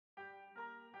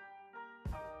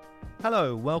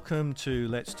Hello, welcome to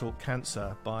Let's Talk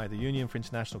Cancer by the Union for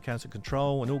International Cancer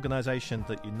Control, an organisation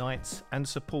that unites and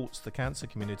supports the cancer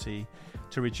community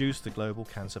to reduce the global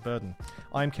cancer burden.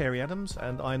 I'm Kerry Adams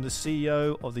and I'm the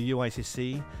CEO of the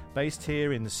UICC based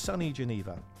here in sunny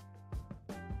Geneva.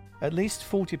 At least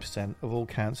 40% of all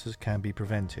cancers can be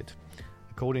prevented,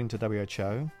 according to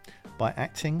WHO, by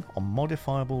acting on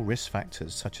modifiable risk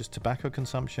factors such as tobacco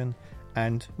consumption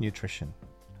and nutrition.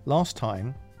 Last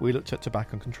time, we looked at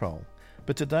tobacco control,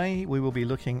 but today we will be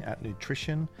looking at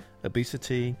nutrition,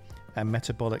 obesity, and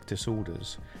metabolic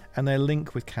disorders, and their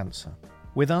link with cancer.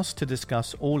 With us to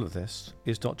discuss all of this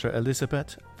is Dr.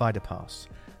 Elisabeth Weidepaas,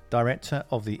 Director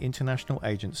of the International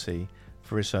Agency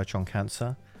for Research on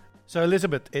Cancer. So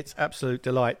Elisabeth, it's absolute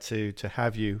delight to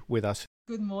have you with us.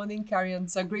 Good morning, Karen.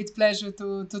 It's a great pleasure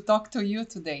to talk to you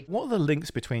today. What are the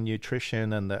links between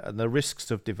nutrition and the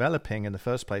risks of developing in the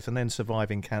first place and then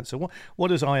surviving cancer?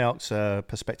 What is IARC's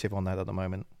perspective on that at the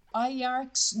moment?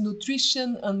 IARC's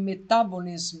Nutrition and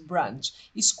Metabolism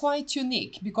branch is quite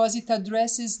unique because it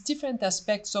addresses different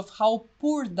aspects of how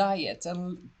poor diet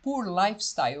and poor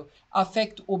lifestyle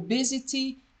affect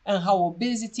obesity and how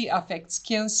obesity affects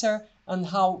cancer and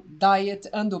how diet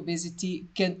and obesity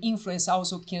can influence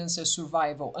also cancer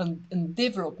survival and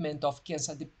development of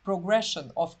cancer, the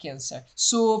progression of cancer.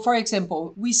 So, for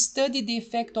example, we study the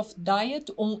effect of diet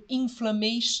on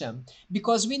inflammation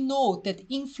because we know that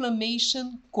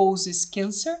inflammation causes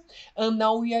cancer, and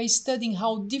now we are studying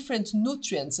how different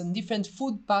nutrients and different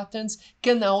food patterns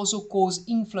can also cause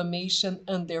inflammation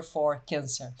and therefore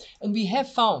cancer. And we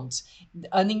have found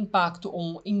an impact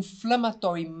on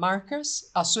inflammatory markers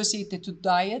associated to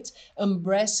diet and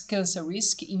breast cancer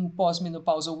risk in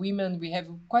postmenopausal women. We have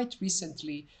quite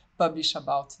recently published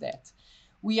about that.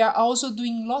 We are also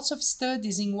doing lots of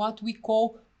studies in what we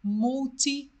call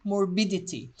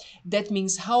multi-morbidity. That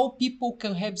means how people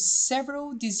can have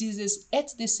several diseases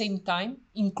at the same time,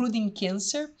 including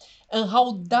cancer, and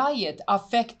how diet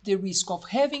affects the risk of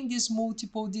having these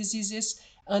multiple diseases.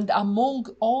 And among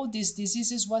all these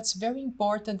diseases, what's very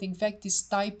important, in fact, is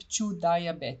type 2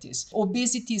 diabetes.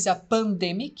 Obesity is a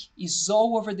pandemic, it's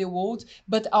all over the world,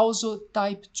 but also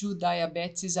type 2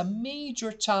 diabetes is a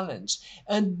major challenge.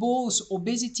 And both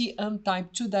obesity and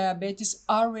type 2 diabetes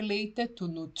are related to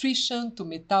nutrition, to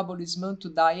metabolism, to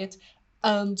diet,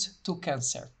 and to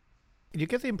cancer. You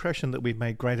get the impression that we've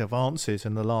made great advances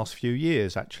in the last few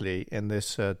years, actually, in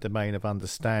this domain of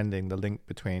understanding the link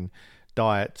between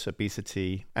diet,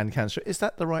 obesity, and cancer. Is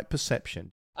that the right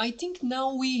perception? I think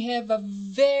now we have a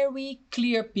very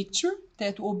clear picture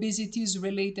that obesity is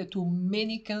related to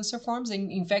many cancer forms, and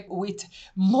in fact with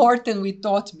more than we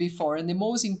thought before, and the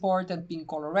most important being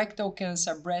colorectal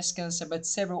cancer, breast cancer, but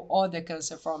several other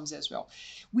cancer forms as well.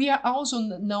 We are also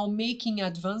now making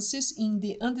advances in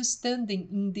the understanding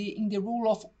in the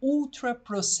role of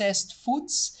ultra-processed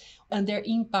foods and their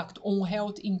impact on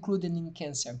health, including in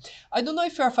cancer. I don't know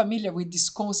if you are familiar with this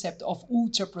concept of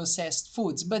ultra-processed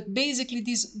foods, but basically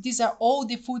these are all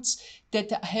the foods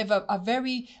that have a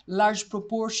very large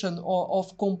proportion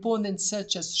of components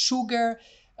such as sugar,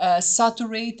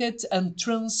 saturated and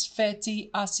trans fatty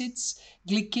acids,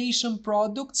 glycation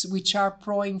products, which are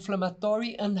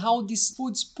pro-inflammatory, and how these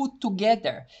foods put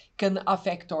together can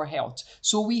affect our health.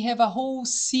 So we have a whole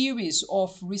series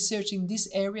of research in this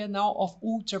area now of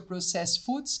ultra-processed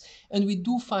foods, and we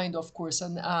do find, of course,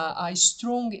 a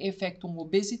strong effect on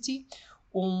obesity,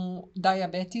 on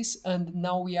diabetes, and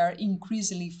now we are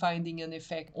increasingly finding an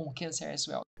effect on cancer as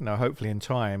well. Now, hopefully in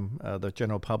time, the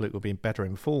general public will be better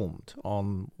informed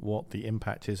on what the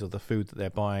impact is of the food that they're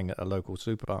buying at a local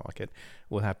supermarket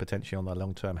will have potentially on their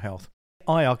long-term health.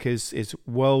 IARC is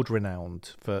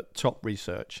world-renowned for top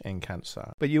research in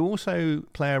cancer, but you also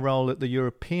play a role at the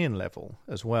European level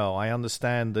as well. I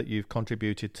understand that you've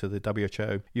contributed to the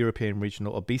WHO European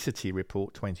Regional Obesity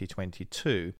Report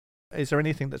 2022. Is there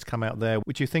anything that's come out there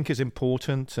which you think is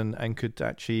important and could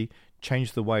actually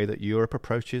change the way that Europe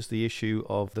approaches the issue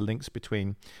of the links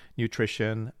between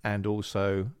nutrition and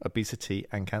also obesity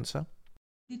and cancer?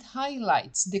 It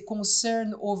highlights the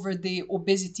concern over the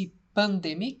obesity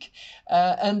pandemic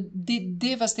and the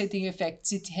devastating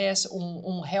effects it has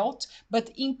on health, but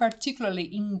in particularly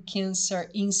in cancer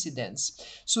incidence.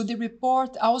 So the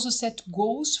report also set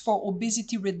goals for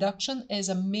obesity reduction as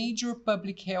a major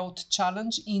public health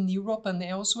challenge in Europe and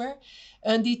elsewhere.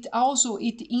 And it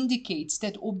indicates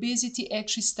that obesity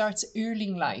actually starts early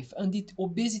in life, and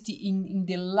obesity in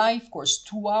the life course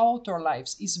throughout our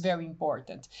lives is very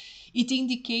important. It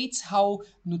indicates how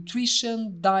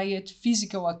nutrition, diet,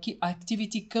 physical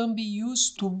activity can be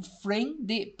used to frame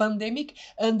the pandemic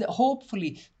and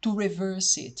hopefully to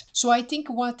reverse it. So I think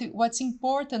what's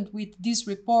important with this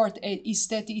report is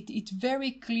that it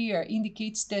very clear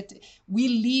indicates that we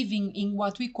live in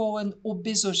what we call an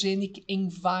obesogenic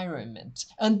environment.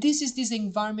 And this is this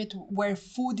environment where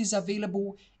food is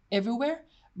available everywhere,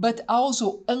 but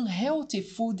also unhealthy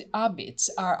food habits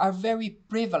are very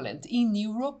prevalent in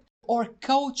Europe. Our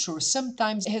culture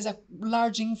sometimes has a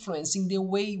large influence in the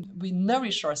way we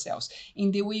nourish ourselves,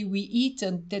 in the way we eat,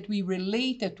 and that we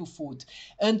relate to food,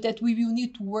 and that we will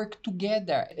need to work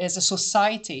together as a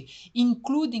society,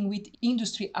 including with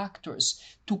industry actors,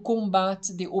 to combat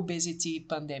the obesity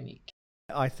pandemic.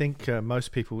 I think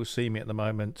most people will see me at the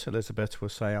moment, Elizabeth, will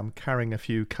say I'm carrying a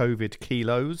few COVID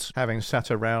kilos, having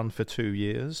sat around for 2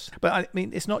 years. But I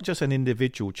mean, it's not just an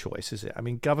individual choice, is it? I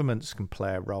mean, governments can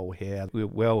play a role here. We're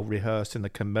well rehearsed in the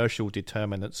commercial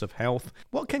determinants of health.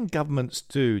 What can governments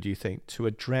do you think, to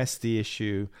address the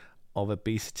issue of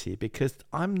obesity? Because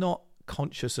I'm not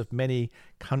conscious of many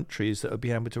countries that would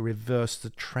be able to reverse the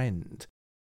trend.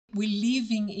 We live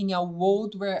in a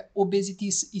world where obesity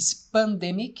is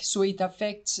pandemic, so it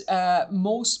affects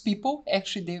most people.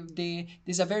 Actually,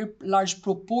 there's a very large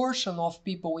proportion of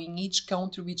people in each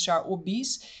country which are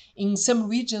obese. In some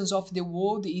regions of the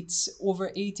world, it's over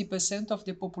 80% of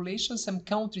the population. Some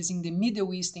countries in the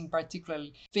Middle East in particular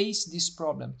face this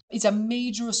problem. It's a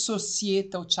major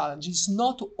societal challenge. It's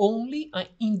not only an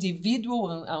individual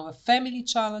and a family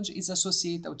challenge, it's a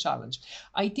societal challenge.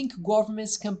 I think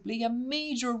governments can play a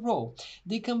major role.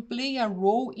 They can play a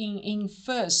role in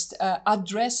first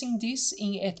addressing this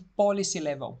at policy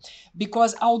level.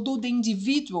 Because although the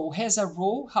individual has a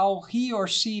role, how he or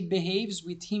she behaves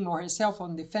with him or herself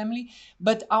on the family,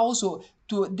 but also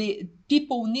the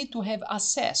people need to have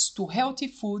access to healthy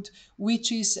food,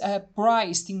 which is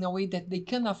priced in a way that they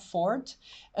can afford,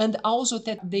 and also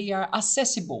that they are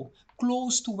accessible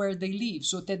close to where they live,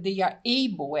 so that they are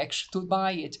able actually to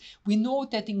buy it. We know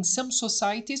that in some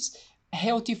societies,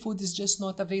 healthy food is just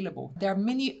not available. There are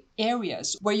many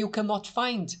areas where you cannot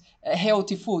find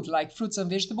healthy food like fruits and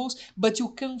vegetables, but you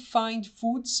can find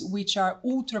foods which are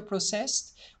ultra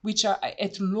processed, which are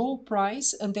at low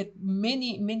price, and that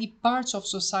many parts of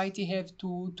society have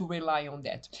to rely on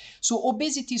that. So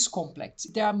obesity is complex.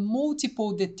 There are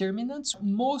multiple determinants.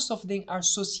 Most of them are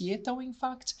societal, in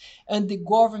fact, and the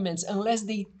governments, unless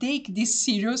they take this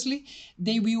seriously,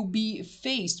 they will be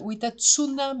faced with a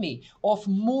tsunami of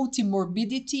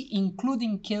multimorbidity,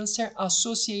 including cancer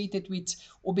associated with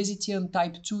obesity and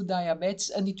type 2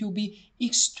 diabetes, and it will be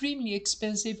extremely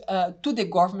expensive to the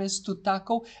governments to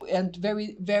tackle, and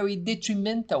very, very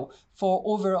detrimental for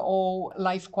overall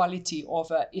life quality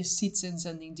of citizens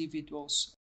and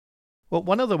individuals. Well,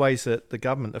 one of the ways that the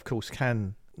government, of course,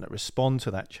 can respond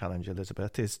to that challenge,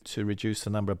 Elizabeth, is to reduce the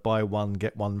number of buy one,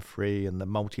 get one free and the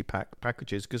multi-pack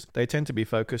packages, because they tend to be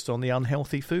focused on the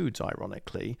unhealthy foods,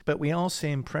 ironically. But we are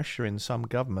seeing pressure in some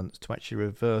governments to actually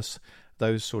reverse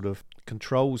those sort of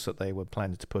controls that they were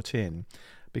planning to put in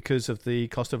because of the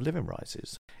cost of living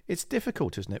rises. It's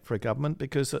difficult, isn't it, for a government,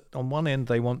 because on one end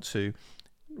they want to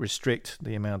restrict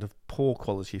the amount of poor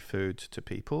quality food to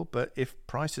people, but if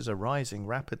prices are rising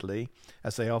rapidly,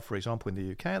 as they are, for example, in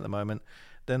the UK at the moment,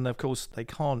 then of course they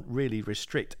can't really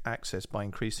restrict access by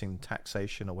increasing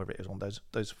taxation or whatever it is on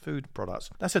those food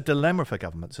products. That's a dilemma for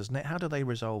governments, isn't it? How do they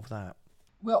resolve that?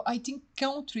 Well, I think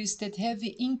countries that have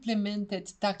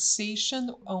implemented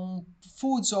taxation on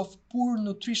foods of poor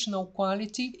nutritional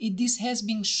quality, this has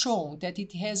been shown that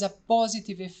it has a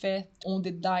positive effect on the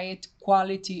diet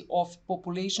quality of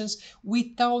populations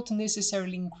without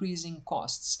necessarily increasing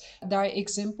costs. There are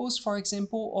examples, for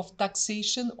example, of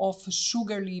taxation of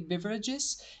sugary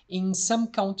beverages in some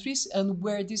countries, and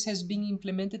where this has been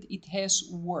implemented, it has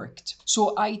worked.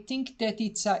 So I think that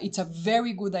it's a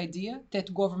very good idea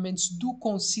that governments do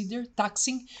consider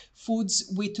taxing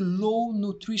foods with low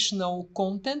nutritional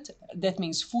content. That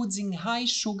means foods in high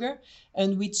sugar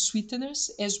and with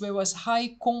sweeteners, as well as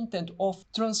high content of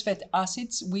trans fat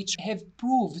acids, which have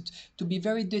proved to be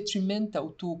very detrimental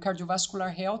to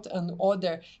cardiovascular health and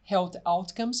other health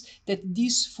outcomes, that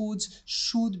these foods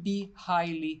should be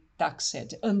highly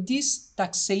taxed. And this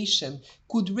taxation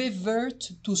could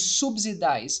revert to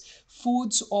subsidize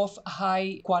foods of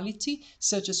high quality,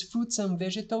 such as fruits and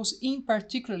vegetables, in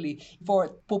particularly for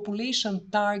population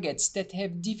targets that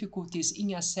have difficulties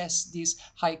in access these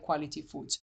high quality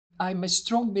foods. I'm a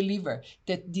strong believer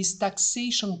that this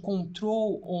taxation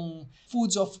control on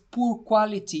foods of poor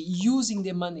quality, using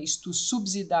the monies to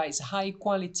subsidize high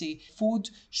quality food,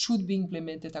 should be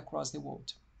implemented across the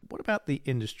world. What about the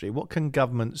industry? What can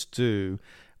governments do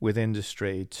with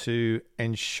industry to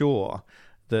ensure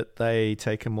that they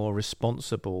take a more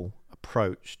responsible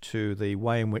approach to the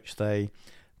way in which they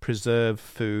preserve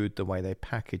food, the way they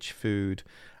package food,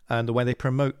 and the way they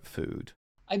promote food?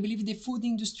 I believe the food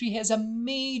industry has a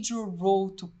major role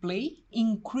to play,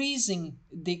 increasing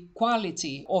the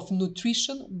quality of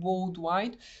nutrition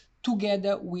worldwide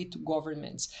together with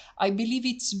governments. I believe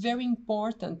it's very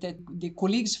important that the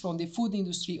colleagues from the food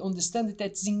industry understand that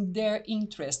it's in their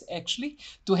interest actually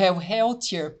to have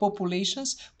healthier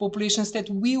populations that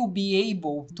will be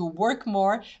able to work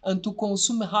more and to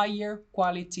consume higher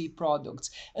quality products.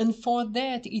 And for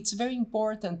that, it's very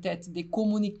important that the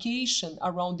communication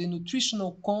around the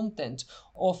nutritional content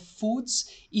of foods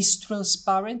is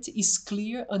transparent, is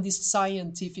clear, and is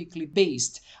scientifically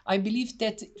based. I believe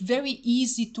that very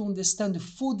easy to understand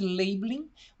food labeling,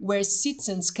 where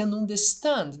citizens can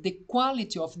understand the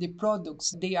quality of the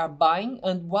products they are buying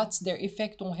and what's their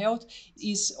effect on health,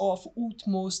 is of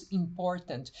utmost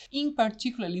importance. In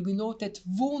particular, we know that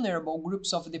vulnerable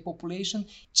groups of the population,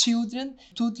 children,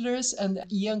 toddlers, and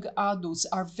young adults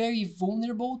are very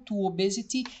vulnerable to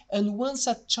obesity, and once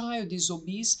a child is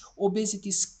obese, obesity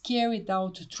is carried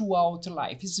out throughout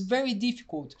life. It's very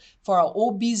difficult for an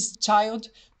obese child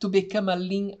to become a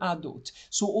lean adult.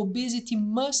 So obesity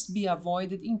must be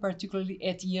avoided, in particularly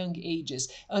at young ages.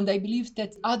 And I believe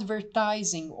that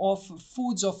advertising of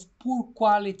foods of poor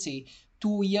quality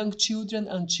to young children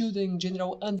and children in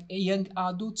general and young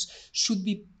adults should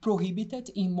be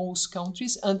prohibited in most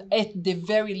countries, and at the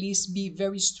very least be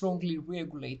very strongly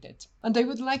regulated. And I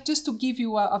would like just to give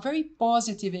you a very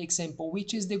positive example,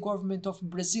 which is the government of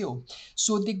Brazil.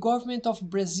 So the government of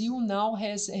Brazil now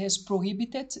has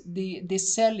prohibited the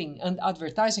selling and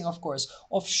advertising, of course,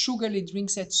 of sugary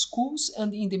drinks at schools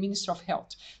and in the Ministry of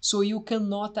Health. So you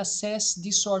cannot access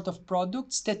this sort of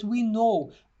products that we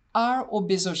know are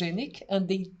obesogenic and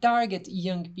they target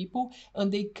young people,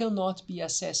 and they cannot be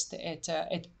assessed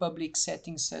at public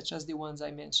settings such as the ones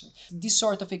I mentioned. This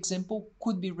sort of example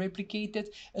could be replicated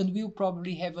and will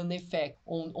probably have an effect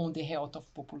on the health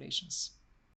of populations.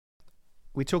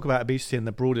 We talk about obesity in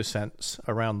the broader sense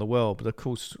around the world, but of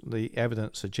course the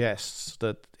evidence suggests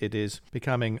that it is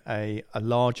becoming a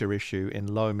larger issue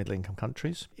in low and middle income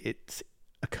countries. It's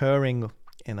occurring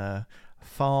in a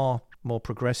far more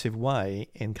progressive way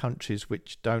in countries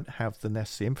which don't have the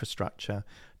necessary infrastructure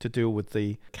to deal with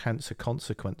the cancer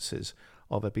consequences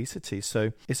of obesity.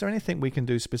 So is there anything we can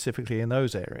do specifically in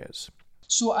those areas?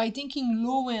 So I think in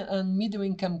low and middle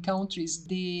income countries,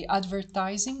 the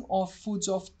advertising of foods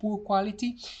of poor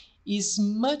quality is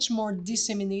much more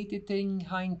disseminated than in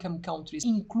high income countries,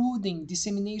 including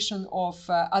dissemination of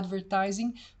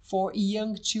advertising for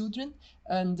young children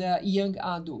and young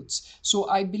adults. So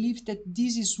I believe that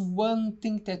this is one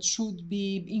thing that should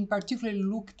be in particular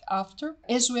looked after,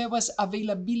 as well as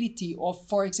availability of,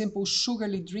 for example,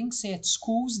 sugary drinks at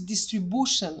schools,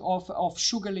 distribution of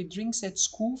sugary drinks at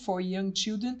school for young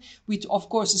children, which of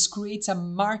course creates a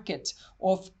market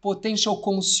of potential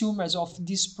consumers of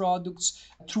these products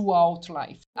throughout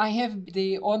life. I have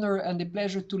the honor and the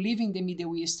pleasure to live in the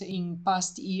Middle East in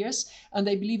past years, and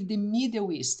I believe the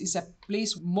Middle East is a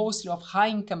place mostly of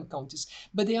high-income countries,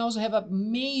 but they also have a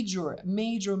major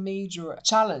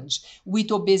challenge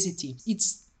with obesity.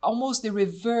 It's almost the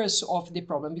reverse of the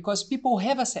problem, because people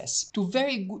have access to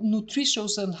very good,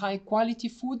 nutritious and high quality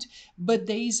food, but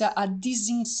there is a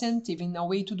disincentive in a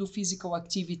way to do physical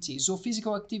activity. So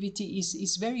physical activity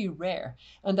is very rare.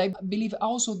 And I believe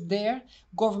also there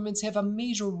governments have a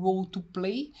major role to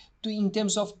play in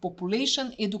terms of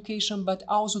population education, but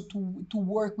also to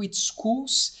work with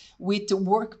schools, with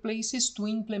workplaces, to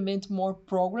implement more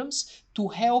programs to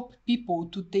help people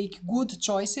to take good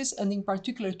choices, and in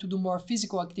particular to do more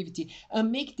physical activity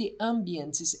and make the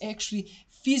ambiences actually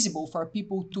feasible for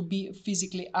people to be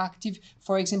physically active,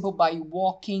 for example, by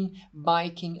walking,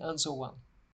 biking, and so on.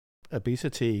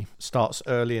 Obesity starts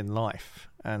early in life,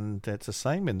 and it's the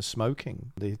same in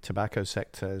smoking. The tobacco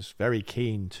sector is very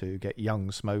keen to get young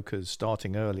smokers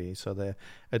starting early so their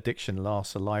addiction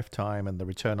lasts a lifetime, and the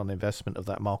return on investment of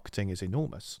that marketing is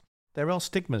enormous. There are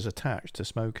stigmas attached to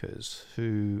smokers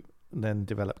who then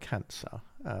develop cancer.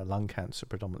 lung cancer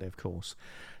predominantly, of course.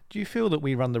 Do you feel that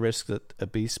we run the risk that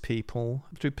obese people,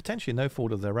 through potentially no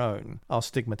fault of their own, are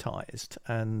stigmatized?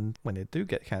 And when they do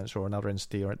get cancer or another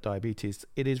entity or diabetes,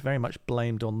 it is very much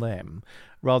blamed on them,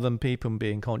 rather than people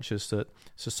being conscious that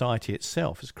society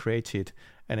itself has created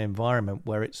an environment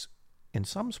where it's, in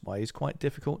some ways, quite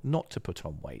difficult not to put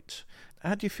on weight.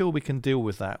 How do you feel we can deal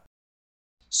with that?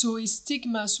 So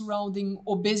stigma surrounding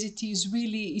obesity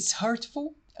is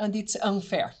hurtful and it's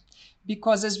unfair.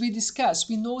 Because as we discussed,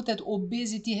 we know that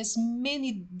obesity has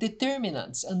many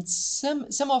determinants, and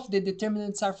some of the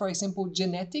determinants are, for example,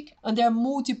 genetic, and there are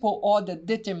multiple other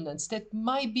determinants that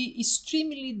might be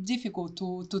extremely difficult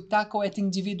to tackle at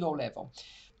individual level.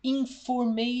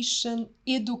 Information,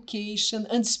 education,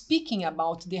 and speaking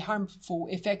about the harmful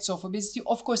effects of obesity,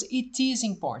 of course, it is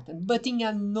important, but in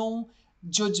a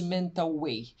non-judgmental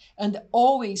way, and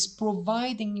always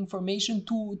providing information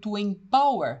to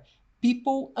empower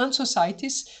people and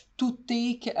societies to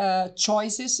take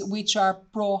choices which are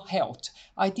pro-health.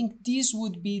 I think this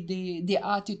would be the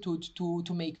attitude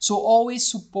to make. So always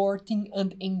supporting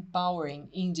and empowering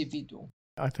individual.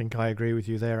 I think I agree with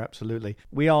you there, absolutely.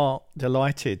 We are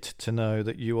delighted to know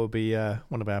that you will be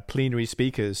one of our plenary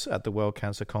speakers at the World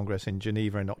Cancer Congress in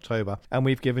Geneva in October. And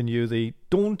we've given you the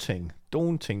daunting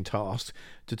task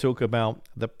to talk about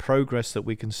the progress that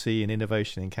we can see in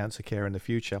innovation in cancer care in the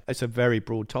future. It's a very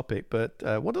broad topic, but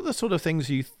what are the sort of things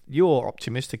you're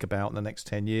optimistic about in the next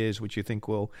 10 years, which you think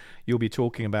you'll be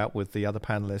talking about with the other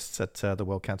panelists at the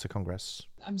World Cancer Congress?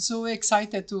 I'm so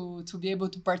excited to be able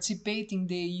to participate in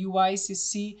the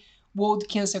UICC World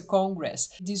Cancer Congress.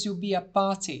 This will be a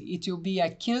party. It will be a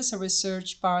cancer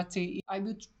research party. I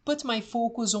will put my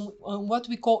focus on what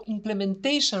we call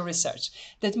implementation research.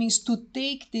 That means to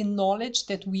take the knowledge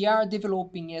that we are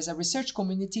developing as a research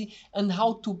community and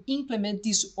how to implement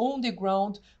this on the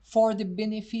ground for the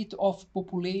benefit of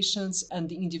populations and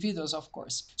the individuals, of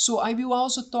course. So I will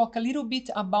also talk a little bit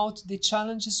about the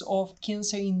challenges of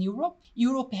cancer in Europe.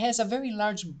 Europe has a very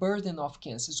large burden of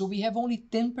cancer. So we have only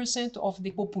 10% of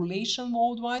the population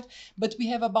worldwide, but we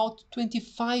have about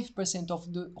 25%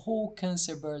 of the whole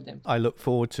cancer burden. I look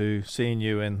forward to seeing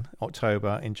you in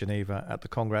October in Geneva at the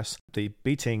Congress. The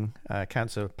Beating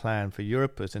Cancer Plan for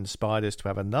Europe has inspired us to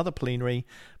have another plenary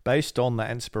based on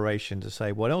that inspiration to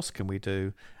say, what else can we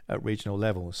do at regional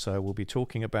levels? So we'll be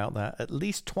talking about that at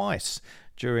least twice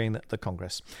during the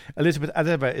Congress. Elizabeth, as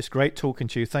ever, it's great talking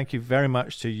to you. Thank you very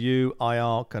much to you,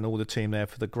 IARC, and all the team there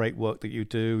for the great work that you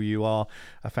do. You are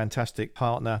a fantastic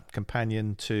partner,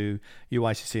 companion to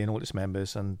UICC and all its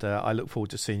members, and I look forward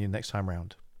to seeing you next time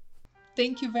round.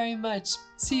 Thank you very much.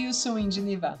 See you soon in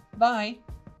Geneva. Bye.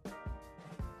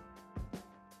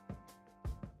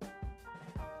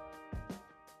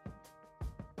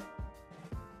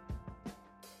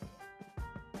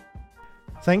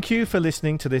 Thank you for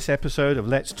listening to this episode of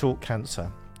Let's Talk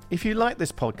Cancer. If you like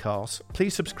this podcast,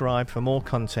 please subscribe for more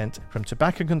content from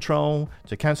tobacco control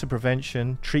to cancer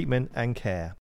prevention, treatment and care.